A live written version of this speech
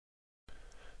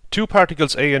Two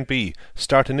particles A and B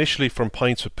start initially from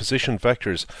points with position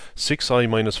vectors 6i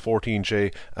minus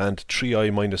 14j and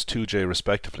 3i minus 2j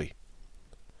respectively.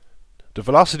 The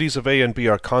velocities of A and B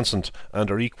are constant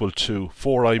and are equal to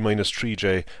 4i minus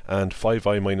 3j and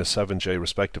 5i minus 7j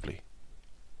respectively.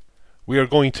 We are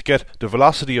going to get the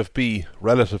velocity of B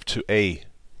relative to A.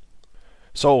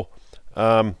 So,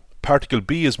 particle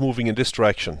B is moving in this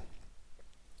direction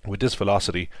with this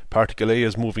velocity. Particle A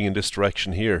is moving in this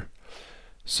direction here.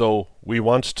 So we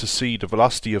want to see the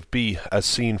velocity of B as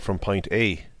seen from point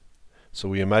A. So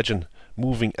we imagine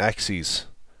moving axes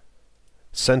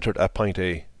centered at point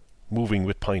A, moving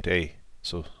with point A.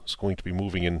 So it's going to be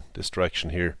moving in this direction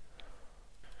here.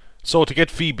 So to get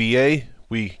VBA,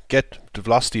 we get the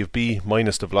velocity of B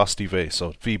minus the velocity of A.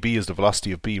 So VB is the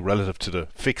velocity of B relative to the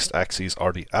fixed axis,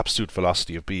 or the absolute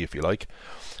velocity of B if you like.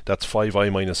 That's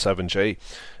 5i minus 7j.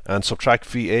 And subtract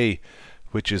VA,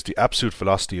 which is the absolute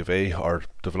velocity of A, or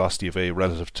the velocity of A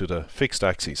relative to the fixed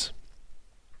axis.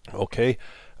 Okay,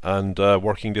 and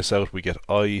working this out, we get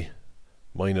I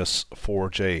minus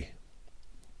 4j.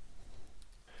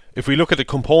 If we look at the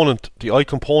component, the I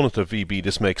component of VB,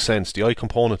 this makes sense. The I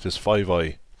component is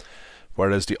 5i,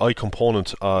 whereas the I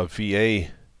component of VA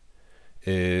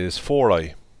is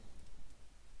 4i.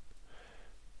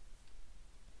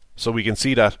 So we can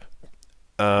see that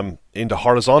in the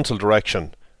horizontal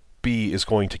direction, B is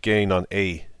going to gain on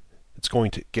A. It's going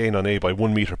to gain on A by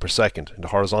 1 meter per second in the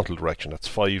horizontal direction. That's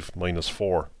 5 minus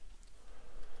 4.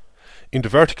 In the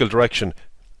vertical direction,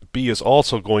 B is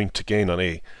also going to gain on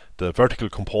A. The vertical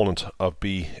component of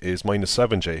B is minus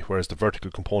 7j, whereas the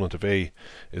vertical component of A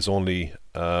is only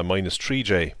minus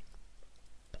 3j.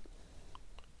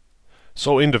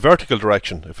 So in the vertical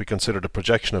direction, if we consider the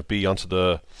projection of B onto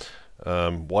the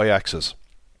y-axis,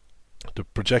 the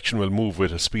projection will move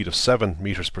with a speed of 7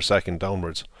 meters per second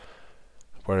downwards,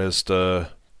 whereas the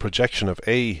projection of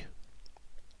A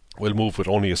will move with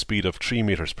only a speed of 3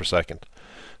 meters per second.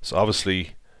 So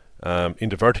obviously in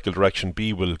the vertical direction,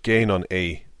 B will gain on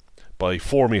A by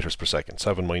 4 meters per second,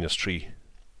 7 minus 3.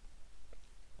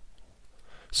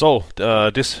 So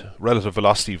this relative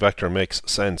velocity vector makes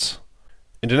sense.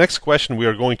 In the next question, we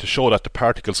are going to show that the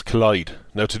particles collide.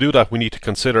 Now to do that, we need to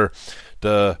consider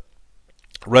the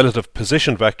relative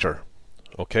position vector.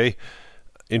 Okay,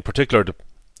 in particular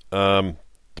the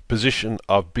position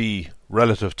of B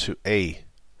relative to A.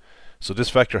 So this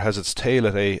vector has its tail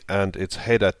at A and its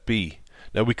head at B.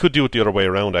 Now we could do it the other way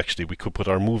around actually. We could put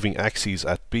our moving axes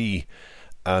at B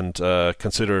and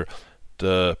consider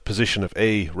the position of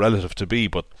A relative to B,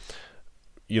 but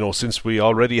you know, since we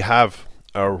already have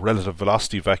our relative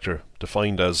velocity vector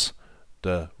defined as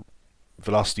the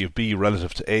velocity of B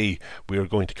relative to A, we are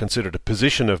going to consider the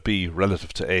position of B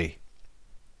relative to A.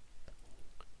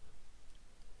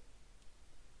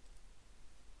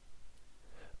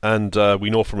 And we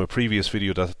know from a previous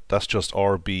video that that's just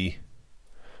RB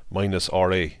minus RA,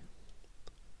 the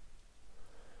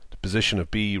position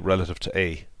of B relative to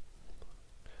A.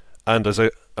 And as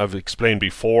I've explained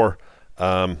before,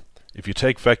 if you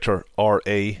take vector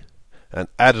RA and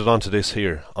add it onto this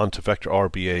here, onto vector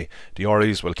RBA, the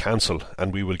RA's will cancel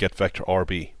and we will get vector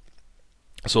RB.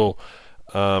 So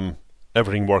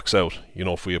everything works out, you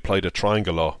know, if we apply the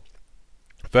triangle law.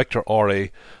 Vector RA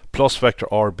plus vector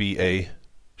RBA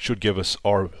should give us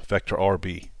vector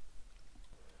RB.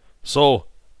 So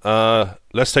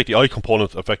let's take the I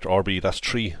component of vector RB, that's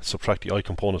 3, subtract the I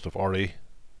component of RA,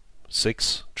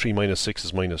 6, 3 minus 6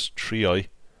 is minus 3i,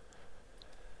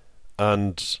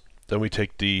 and then we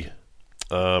take the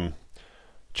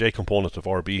j component of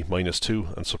RB, minus 2,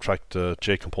 and subtract the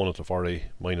j component of RA,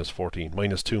 minus 14.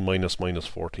 Minus 2 minus minus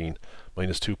 14.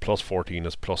 Minus 2 plus 14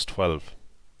 is plus 12.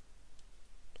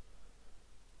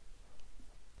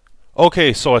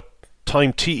 Okay, so at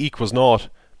time t equals 0,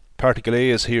 particle A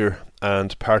is here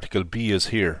and particle B is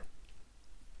here.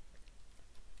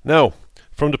 Now,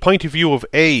 from the point of view of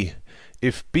A,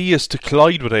 if B is to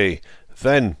collide with A,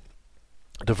 then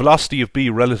the velocity of B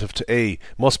relative to A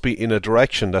must be in a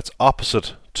direction that's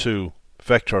opposite to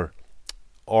vector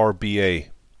RBA.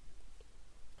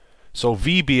 So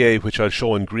VBA, which I'll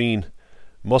show in green,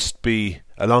 must be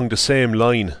along the same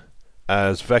line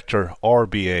as vector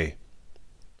RBA.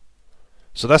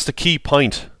 So that's the key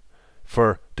point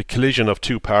for the collision of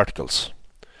two particles.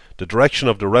 The direction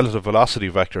of the relative velocity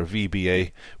vector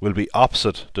VBA will be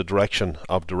opposite the direction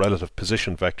of the relative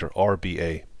position vector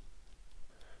RBA.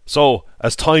 So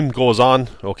as time goes on,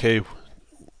 okay,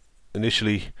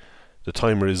 initially the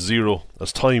timer is 0.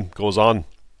 As time goes on,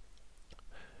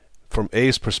 from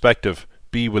A's perspective,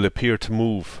 B will appear to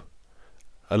move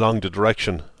along the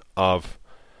direction of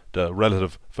the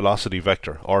relative velocity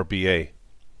vector RBA.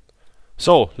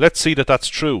 So let's see that that's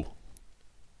true.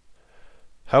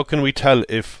 How can we tell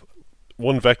if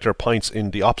one vector points in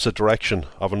the opposite direction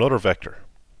of another vector?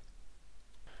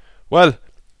 Well,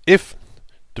 if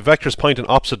the vectors point in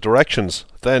opposite directions,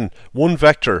 then one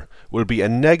vector will be a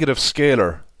negative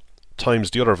scalar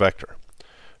times the other vector.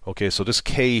 Okay, so this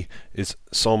k is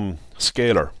some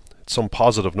scalar, it's some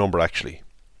positive number actually.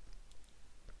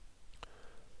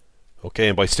 Okay,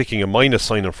 and by sticking a minus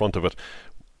sign in front of it,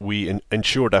 we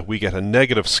ensure that we get a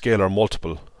negative scalar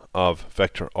multiple of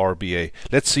vector RBA.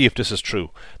 Let's see if this is true.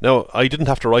 Now, I didn't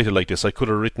have to write it like this. I could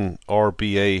have written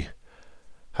RBA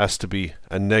has to be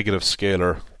a negative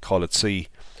scalar, call it C,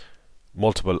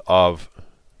 multiple of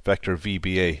vector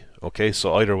VBA. Okay,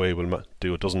 so either way will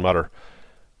do, it doesn't matter.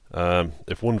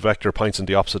 If one vector points in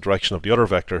the opposite direction of the other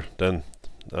vector, then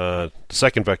the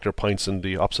second vector points in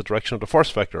the opposite direction of the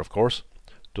first vector, of course.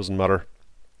 Doesn't matter.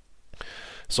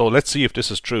 So let's see if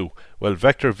this is true. Well,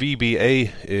 vector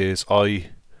VBA is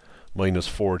I minus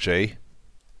 4j,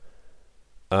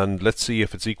 and let's see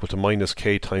if it's equal to minus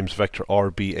k times vector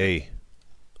RBA.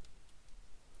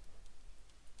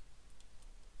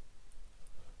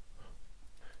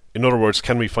 In other words,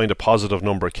 can we find a positive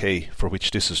number k for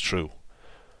which this is true?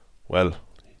 Well,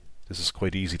 this is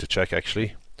quite easy to check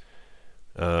actually.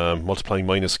 Multiplying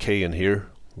minus k in here,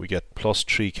 we get plus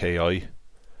 3ki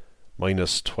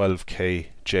minus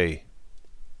 12kj.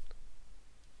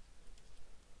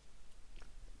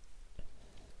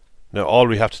 Now all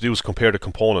we have to do is compare the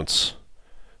components.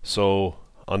 So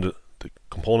on the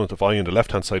component of I on the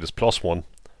left hand side is plus 1.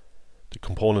 The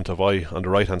component of I on the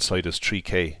right hand side is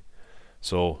 3k.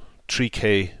 So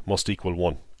 3k must equal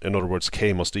 1. In other words,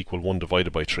 k must equal 1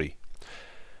 divided by 3.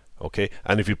 Okay,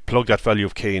 and if you plug that value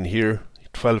of k in here,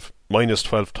 minus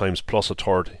 12 times plus a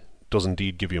third does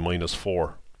indeed give you minus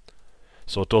 4.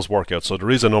 So it does work out. So there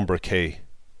is a number k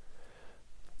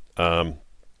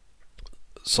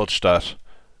such that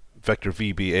vector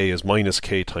VBA is minus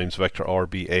k times vector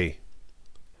RBA.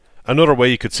 Another way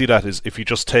you could see that is if you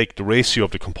just take the ratio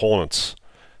of the components.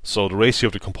 So the ratio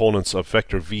of the components of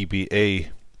vector VBA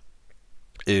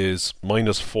is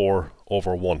minus 4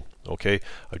 over 1. Okay,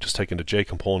 I've just taken the j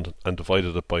component and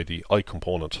divided it by the I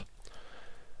component.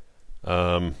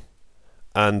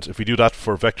 And if we do that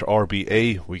for vector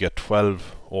RBA, we get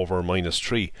 12 over minus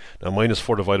 3. Now minus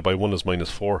 4 divided by 1 is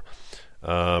minus 4.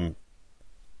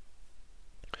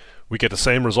 We get the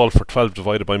same result for 12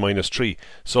 divided by minus 3.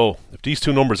 So if these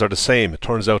two numbers are the same, it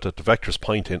turns out that the vectors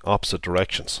point in opposite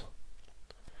directions.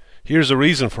 Here's a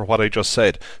reason for what I just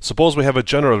said. Suppose we have a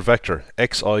general vector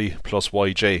xi plus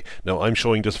yj. Now I'm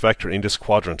showing this vector in this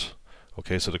quadrant.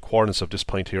 Okay, so the coordinates of this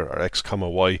point here are x comma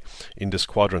y in this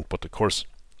quadrant, but of course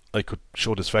I could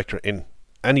show this vector in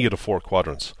any of the 4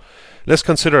 quadrants. Let's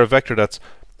consider a vector that's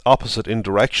opposite in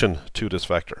direction to this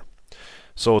vector.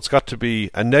 So it's got to be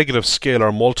a negative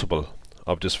scalar multiple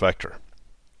of this vector.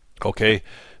 Okay,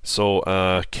 so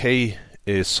k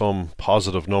is some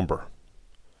positive number,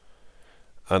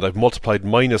 and I've multiplied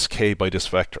minus k by this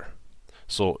vector.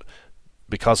 So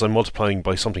because I'm multiplying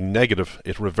by something negative,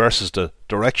 it reverses the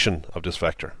direction of this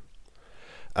vector.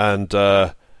 And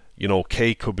you know,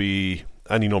 k could be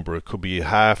any number. It could be a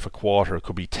half, a quarter, it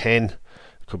could be 10, it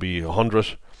could be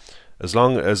 100. As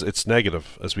long as it's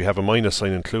negative, as we have a minus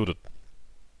sign included,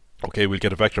 okay, we'll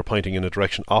get a vector pointing in a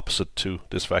direction opposite to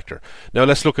this vector. Now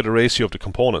let's look at the ratio of the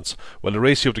components. Well, the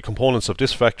ratio of the components of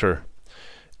this vector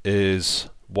is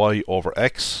y over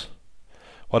x.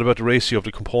 What about the ratio of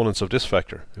the components of this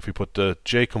vector? If we put the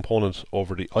j component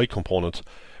over the I component,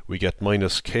 we get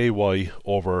minus ky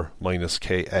over minus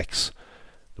kx.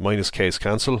 The minus k's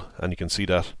cancel, and you can see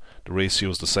that the ratio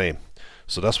is the same.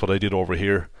 So that's what I did over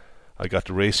here. I got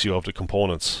the ratio of the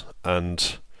components,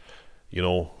 and you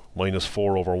know, minus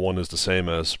 4 over 1 is the same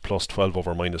as plus 12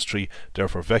 over minus 3.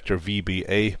 Therefore vector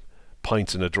VBA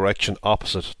points in a direction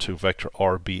opposite to vector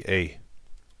RBA.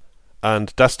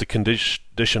 And that's the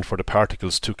condition for the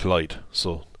particles to collide.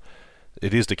 So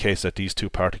it is the case that these two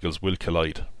particles will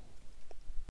collide.